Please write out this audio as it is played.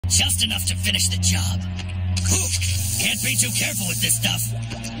just enough to finish the job. Whew. Can't be too careful with this stuff.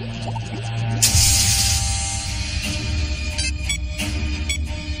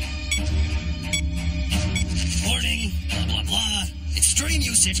 Warning, blah, blah, blah. Extreme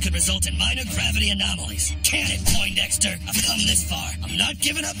usage could result in minor gravity anomalies. Can it, Poindexter? I've come this far. I'm not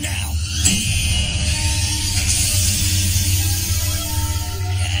giving up now.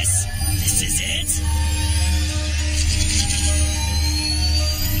 Yes, this is it.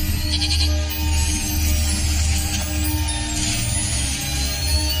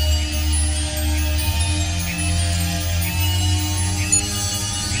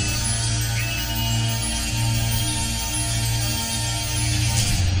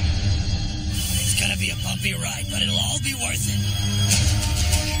 Be a bumpy ride, but it'll all be worth it.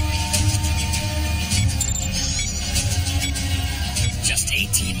 Just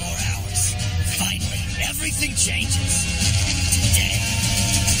 18 more hours. Finally, everything changes. Today.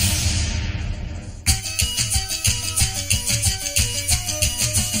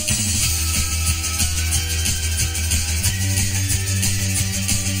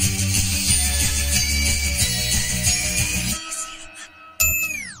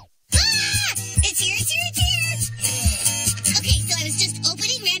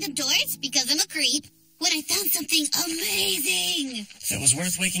 Amazing! If it was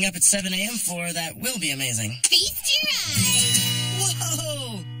worth waking up at 7 a.m. for, that will be amazing. Feast your eyes!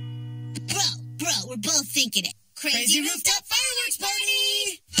 Whoa! Bro, we're both thinking it. Crazy rooftop fireworks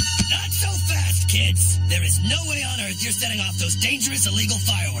party! Not so fast, kids! There is no way on earth you're setting off those dangerous illegal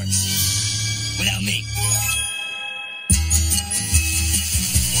fireworks. Without me.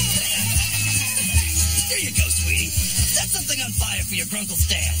 Here you go, sweetie. Set something on fire for your Grunkle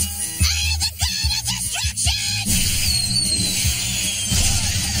Stan.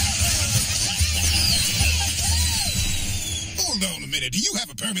 Hold on a minute. Do you have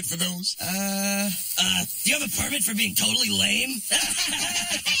a permit for those? Do you have a permit for being totally lame?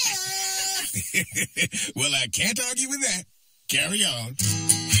 Well, I can't argue with that. Carry on.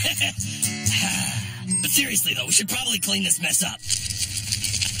 But seriously, though, we should probably clean this mess up.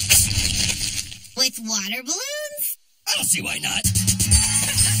 With water balloons? I don't see why not.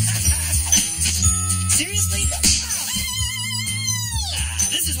 Seriously?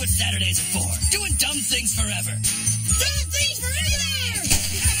 This is what Saturdays are for. Doing dumb things forever. Dumb things forever!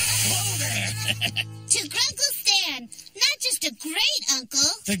 Whoa there! To Grunkle Stan, not just a great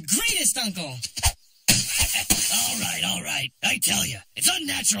uncle. The greatest uncle! All right. I tell you, it's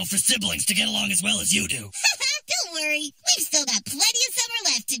unnatural for siblings to get along as well as you do. Don't worry. We've still got plenty of summer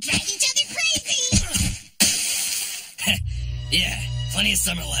left to drive each other crazy. Yeah, plenty of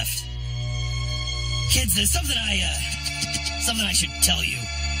summer left. Kids, there's something I should tell you.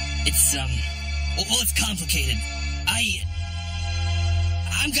 It's, it's complicated.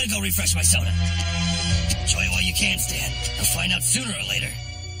 I'm gonna go refresh my soda. Enjoy it while you can, Stan. You'll find out sooner or later.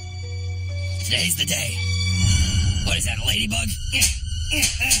 Today's the day. What is that, a ladybug?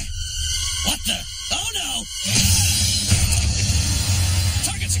 What the? Oh no!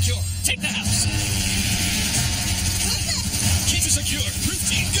 Target secure. Take the house. Keep it secure. Roof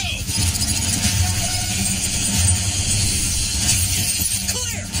team, go!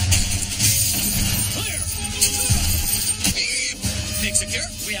 Clear! Pig secure.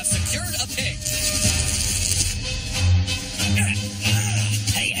 We have secured a pig.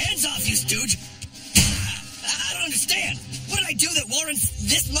 Hey, hands off, you stooge! I don't understand. What did I do that warrants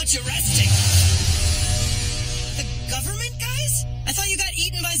this much arresting? The government guys? I thought you got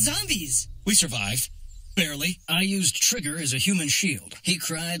eaten by zombies. We survived. Barely. I used Trigger as a human shield. He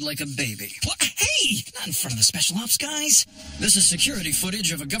cried like a baby. What? Hey! Not in front of the special ops guys. This is security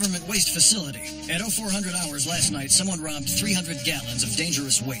footage of a government waste facility. At 0400 hours last night, someone robbed 300 gallons of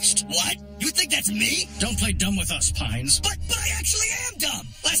dangerous waste. What? You think that's me? Don't play dumb with us, Pines. But I actually am dumb.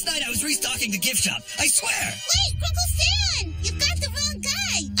 Last night I was restocking the gift shop. I swear. Wait, Grunkle Stan! You've got the wrong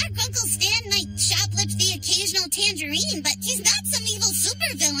guy. Our Grunkle Stan might shoplift the occasional tangerine, but he's not some evil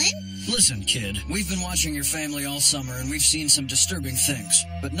supervillain. Listen, kid, we've been watching your family all summer and we've seen some disturbing things.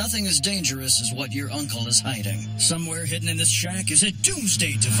 But nothing as dangerous as what your uncle is hiding. Somewhere hidden in this shack is a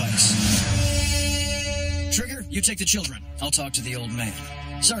doomsday device. Trigger, you take the children. I'll talk to the old man.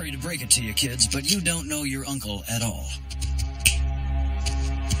 Sorry to break it to you, kids, but you don't know your uncle at all.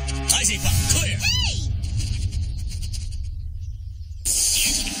 Icy Pop, clear. Hey!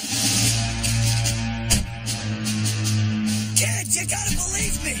 Kids, you gotta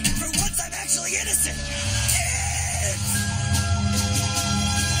believe me. For once, I'm actually innocent. Kids!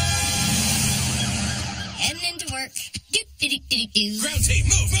 Heading into work. Do. Ground team,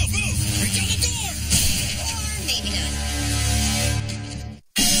 move! Break down the door! Or maybe not.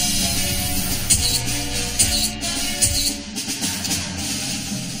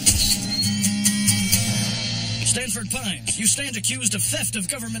 Stanford Pines, you stand accused of theft of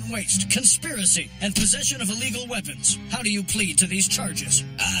government waste, conspiracy, and possession of illegal weapons. How do you plead to these charges?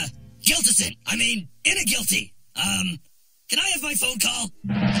 Guiltison. I mean, guilty. Can I have my phone call?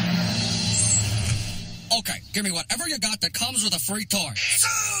 Okay, give me whatever you got that comes with a free toy.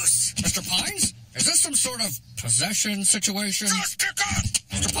 Zeus! Mr. Pines? Is this some sort of possession situation? Just pick up!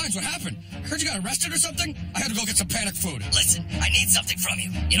 Mr. Pines, what happened? I heard you got arrested or something? I had to go get some panic food. Listen, I need something from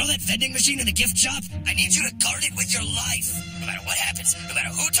you. You know that vending machine in the gift shop? I need you to guard it with your life. No matter what happens, no matter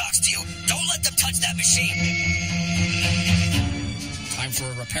who talks to you, don't let them touch that machine. Time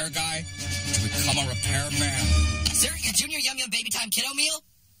for a repair guy to become a repairman. Sir, your Junior Yum Yum Baby Time Kiddo meal?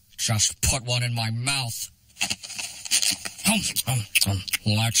 Just put one in my mouth.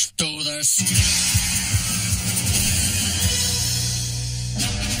 Let's do this.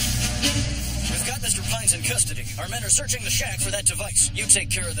 We've got Mr. Pines in custody. Our men are searching the shack for that device. You take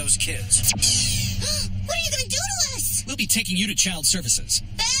care of those kids. What are you gonna do to us? We'll be taking you to child services.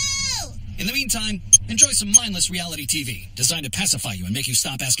 Boo! In the meantime, enjoy some mindless reality TV designed to pacify you and make you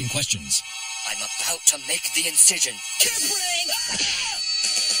stop asking questions. I'm about to make the incision. Kerprank!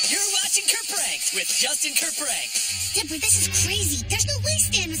 You're watching Kerprank with Justin Kerprank. Dipper, this is crazy. There's no way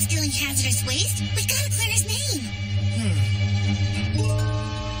Stan was stealing hazardous waste. We've gotta clear his name.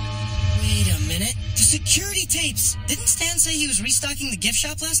 Wait a minute. The security tapes. Didn't Stan say he was restocking the gift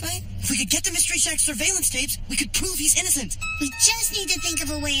shop last night? If we could get the Mystery Shack surveillance tapes, we could prove he's innocent. We just need to think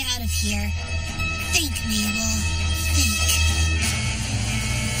of a way out of here. Think, Mabel. Think.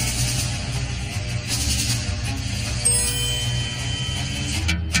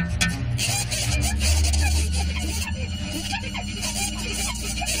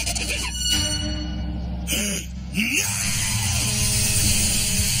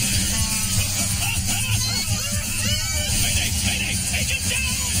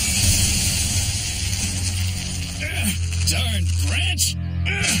 Darn branch!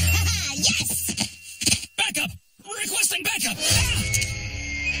 Yes! Backup! Requesting backup!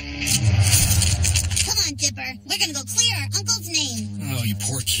 Come on, Dipper. We're gonna go clear our uncle's name. Oh, you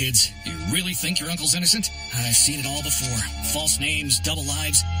poor kids. You really think your uncle's innocent? I've seen it all before. False names, double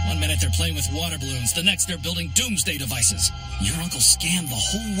lives. One minute they're playing with water balloons. The next they're building doomsday devices. Your uncle scammed the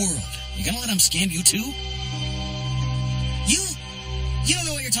whole world. You gonna let him scam you too? You don't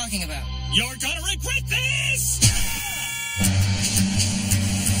know what you're talking about. You're gonna regret this!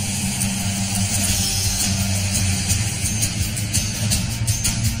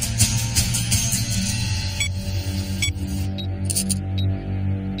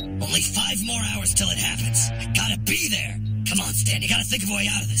 Only 5 more hours till it happens. I gotta be there. Come on, Stan. You gotta think of a way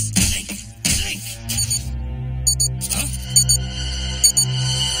out of this. Think. Huh?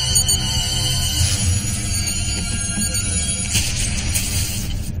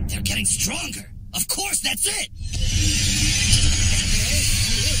 They're getting stronger. Of course, that's it.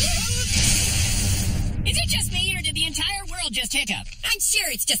 Is it just me, or did the entire world just hiccup? I'm sure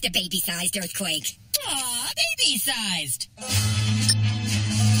it's just a baby-sized earthquake. Aw, baby-sized.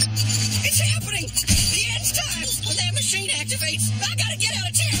 It's happening. The end's time. When that machine activates, I gotta get out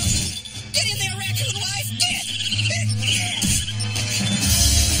of town. Get in there, raccoon wife. Get.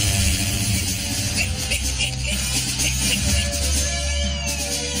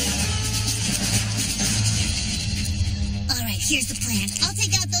 All right, here's the plan. I'll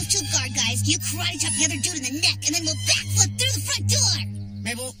take out those 2 guard guys. You karate chop the other dude in the neck, and then we'll backflip through the front door.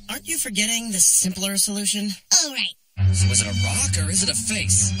 Mabel, aren't you forgetting the simpler solution? All right. So is it a rock or is it a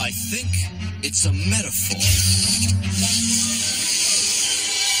face? I think it's a metaphor.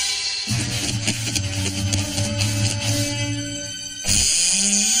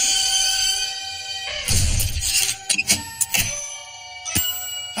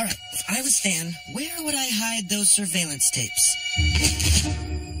 All right, if I was Stan, where would I hide those surveillance tapes?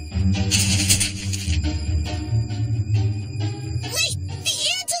 Wait, the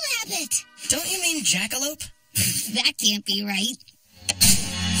Antle Abbot! Don't you mean jackalope? That can't be right.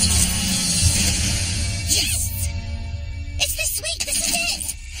 Yes! It's this week! This is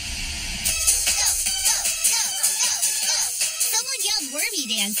it! Go! Someone yelled Wormy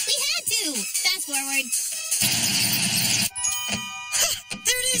Dance. We had to! Fast forward.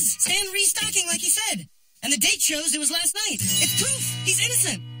 There it is! Stan restocking like he said. And the date shows it was last night. It's proof. He's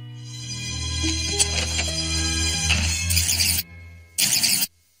innocent.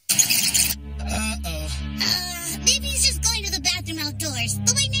 Maybe he's just going to the bathroom outdoors,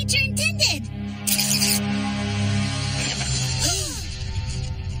 the way nature intended.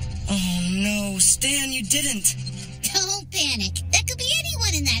 Oh no, Stan, you didn't. Don't panic. That could be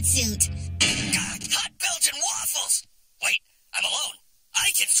anyone in that suit. God, hot Belgian waffles! Wait, I'm alone.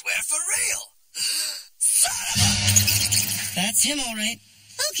 I can swear for real. Son of a... It's him, all right.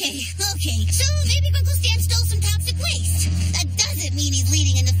 Okay. So maybe Grunkle Stan stole some toxic waste. That doesn't mean he's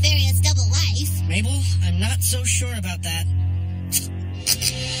leading a nefarious double life. Mabel, I'm not so sure about that.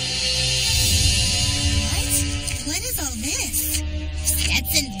 What is all this?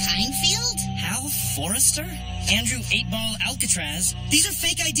 Stetson Pinefield? Hal Forrester? Andrew 8-Ball Alcatraz? These are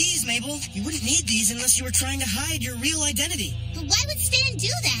fake IDs, Mabel. You wouldn't need these unless you were trying to hide your real identity. But why would Stan do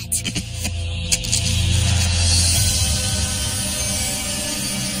that?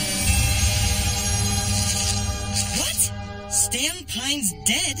 Stan Pine's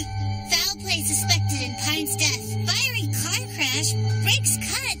dead? Foul play suspected in Pine's death. Fiery car crash. Brakes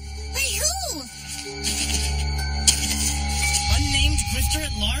cut. By who? Unnamed grifter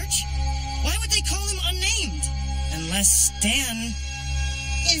at large? Why would they call him unnamed? Unless Stan...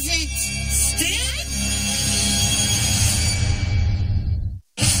 Isn't... Stan?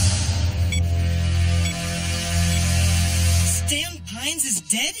 Stan Pines is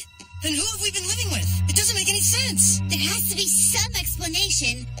dead? Then who have we been living with? It doesn't make any sense. There has to be some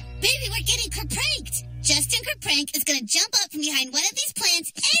explanation. Maybe we're getting Kerpranked. Justin Kerprank is gonna jump up from behind one of these plants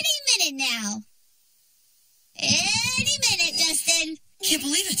any minute now. Any minute, Justin. Can't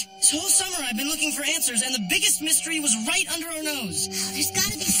believe it. This whole summer I've been looking for answers, and the biggest mystery was right under our nose. There's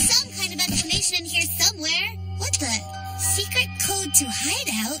gotta be some kind of explanation in here somewhere. What the? Secret code to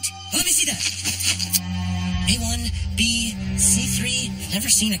hideout? Let me see that. A1, B, C3. Never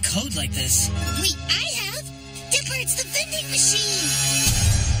seen a code like this. Wait, I have. Dipper, it's the vending machine.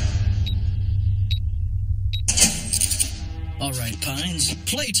 All right, Pines.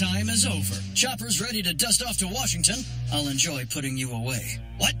 Playtime is over. Chopper's ready to dust off to Washington. I'll enjoy putting you away.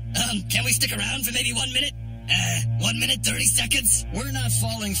 What? Can we stick around for maybe 1 minute? 1 minute, 30 seconds? We're not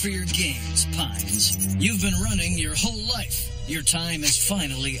falling for your games, Pines. You've been running your whole life. Your time is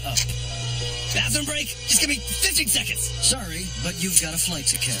finally up. Bathroom break? Just give me 15 seconds. Sorry, but you've got a flight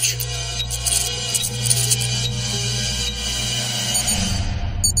to catch.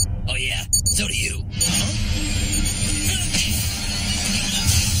 Oh, yeah? So do you. Huh?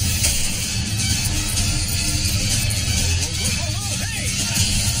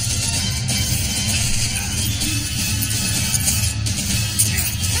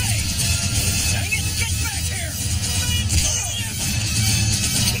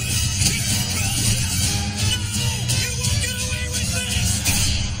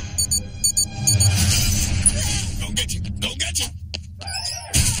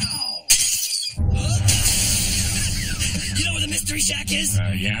 Shack is?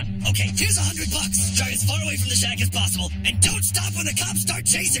 Yeah. Okay, here's $100. Drive as far away from the shack as possible, and don't stop when the cops start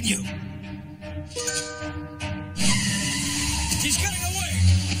chasing you. He's getting away.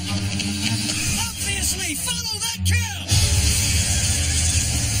 Obviously, follow that cab.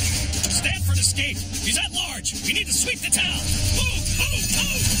 Stanford escaped. He's at large. We need to sweep the town. Move, move,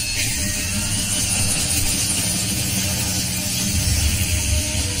 move.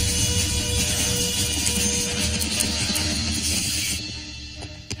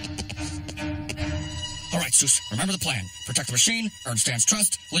 Remember the plan. Protect the machine, earn Stan's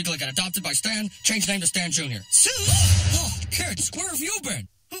trust, legally get adopted by Stan, change name to Stan Jr. Zeus! Oh, kids, where have you been?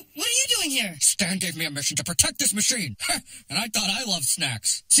 What are you doing here? Stan gave me a mission to protect this machine. And I thought I loved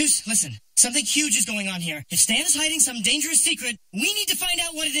snacks. Zeus, listen. Something huge is going on here. If Stan is hiding some dangerous secret, we need to find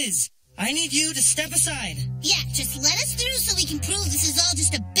out what it is. I need you to step aside. Yeah, just let us through so we can prove this is all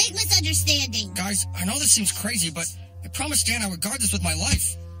just a big misunderstanding. Guys, I know this seems crazy, but I promised Stan I would guard this with my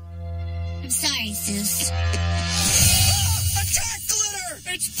life. I'm sorry, Zeus. Attack glitter!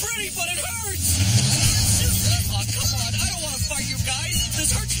 It's pretty, but it hurts! Oh, come on, I don't want to fight you guys.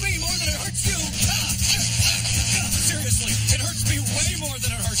 This hurts me more than it hurts you. Seriously, it hurts me way more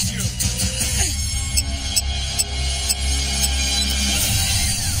than it hurts you.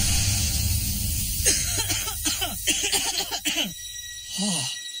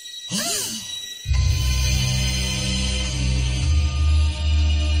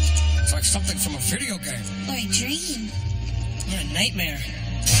 It's like something from a video game. Or a dream. Or a nightmare.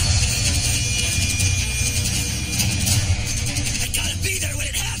 I gotta be there when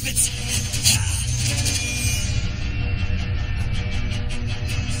it happens.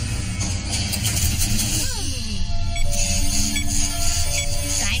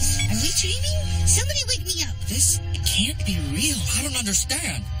 Guys, are we dreaming? Somebody wake me up. This can't be real. I don't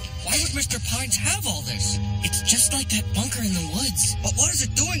understand. Why would Mr. Pines have all this? It's just like that bunker in the woods. But what is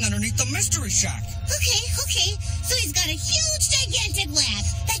it doing underneath the mystery shack? Okay. So he's got a huge, gigantic lab.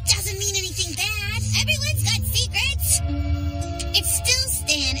 That doesn't mean anything bad. Everyone's got secrets. It's still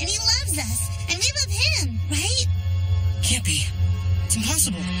Stan, and he loves us. And we love him, right? Can't be. It's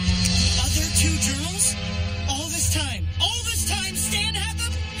impossible. Other two journals? All this time.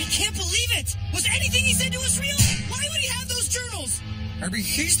 Maybe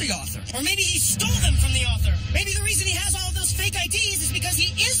he's the author. Or maybe he stole them from the author. Maybe the reason he has all of those fake IDs is because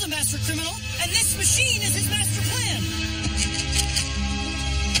he is a master criminal, and this machine is his master plan.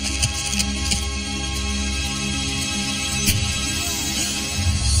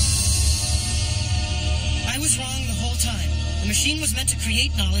 I was wrong the whole time. The machine was meant to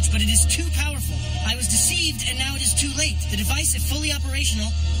create knowledge, but it is too powerful. I was deceived, and now it is too late. The device, if fully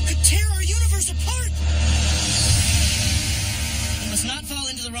operational, could tear our universe apart. It must not fall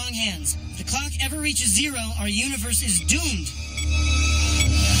into the wrong hands. If the clock ever reaches 0, our universe is doomed.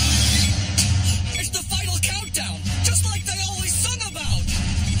 It's the final countdown, just like they always sung about.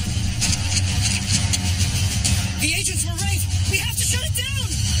 The agents were right. We have to shut it down.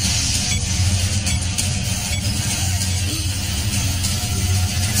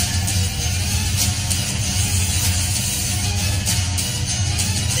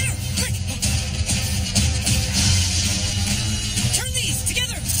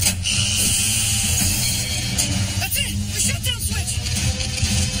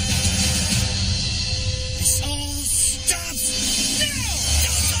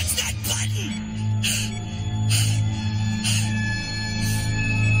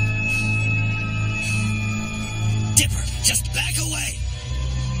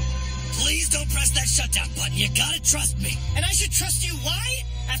 You gotta trust me. And I should trust you why?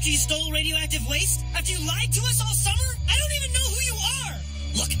 After you stole radioactive waste? After you lied to us all summer? I don't even know who you are.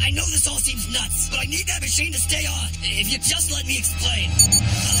 Look, I know this all seems nuts, but I need that machine to stay on. If you just let me explain.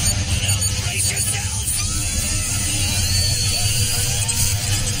 Now, brace yourselves!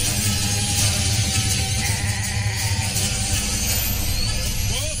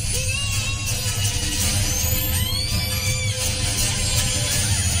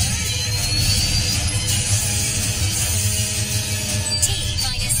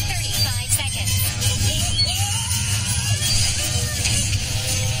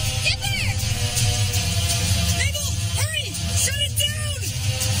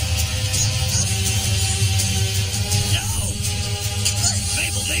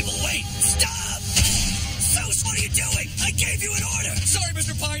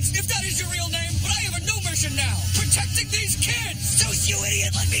 Now, protecting these kids! Zeus, you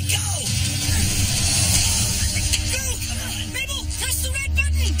idiot, let me go! Go! Mabel, press the red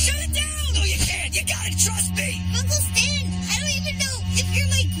button! Shut it down! No, you can't! You gotta trust me! Uncle Stan, I don't even know if you're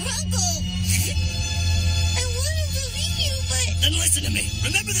my gruncle. I want to believe you, but... Then listen to me.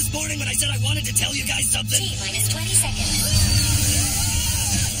 Remember this morning when I said I wanted to tell you guys something? T-minus 20 seconds.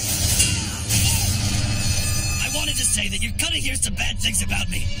 I wanted to say that you're gonna hear some bad things about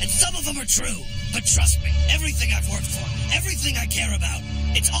me, and some of them are true. But trust me, everything I've worked for, everything I care about,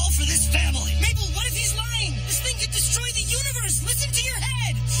 it's all for this family. Mabel, what if he's lying? This thing could destroy the universe. Listen to your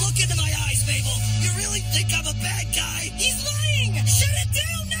head. Look into my eyes, Mabel. You really think I'm a bad guy? He's lying. Shut it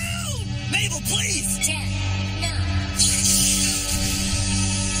down now. Mabel, please. 10, 9.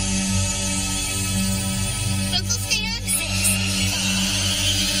 Uncle Stan? 6,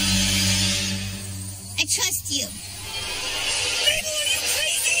 5. I trust you. Mabel, are you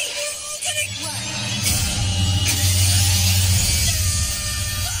crazy? We're all gonna...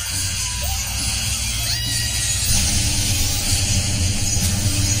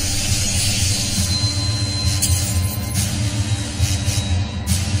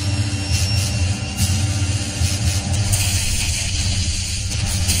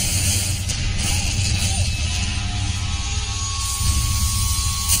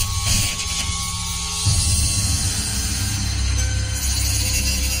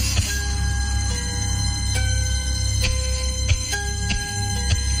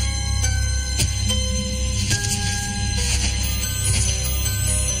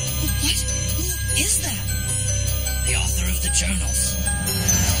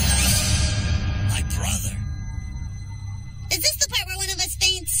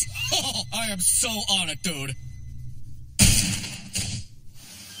 'Dude.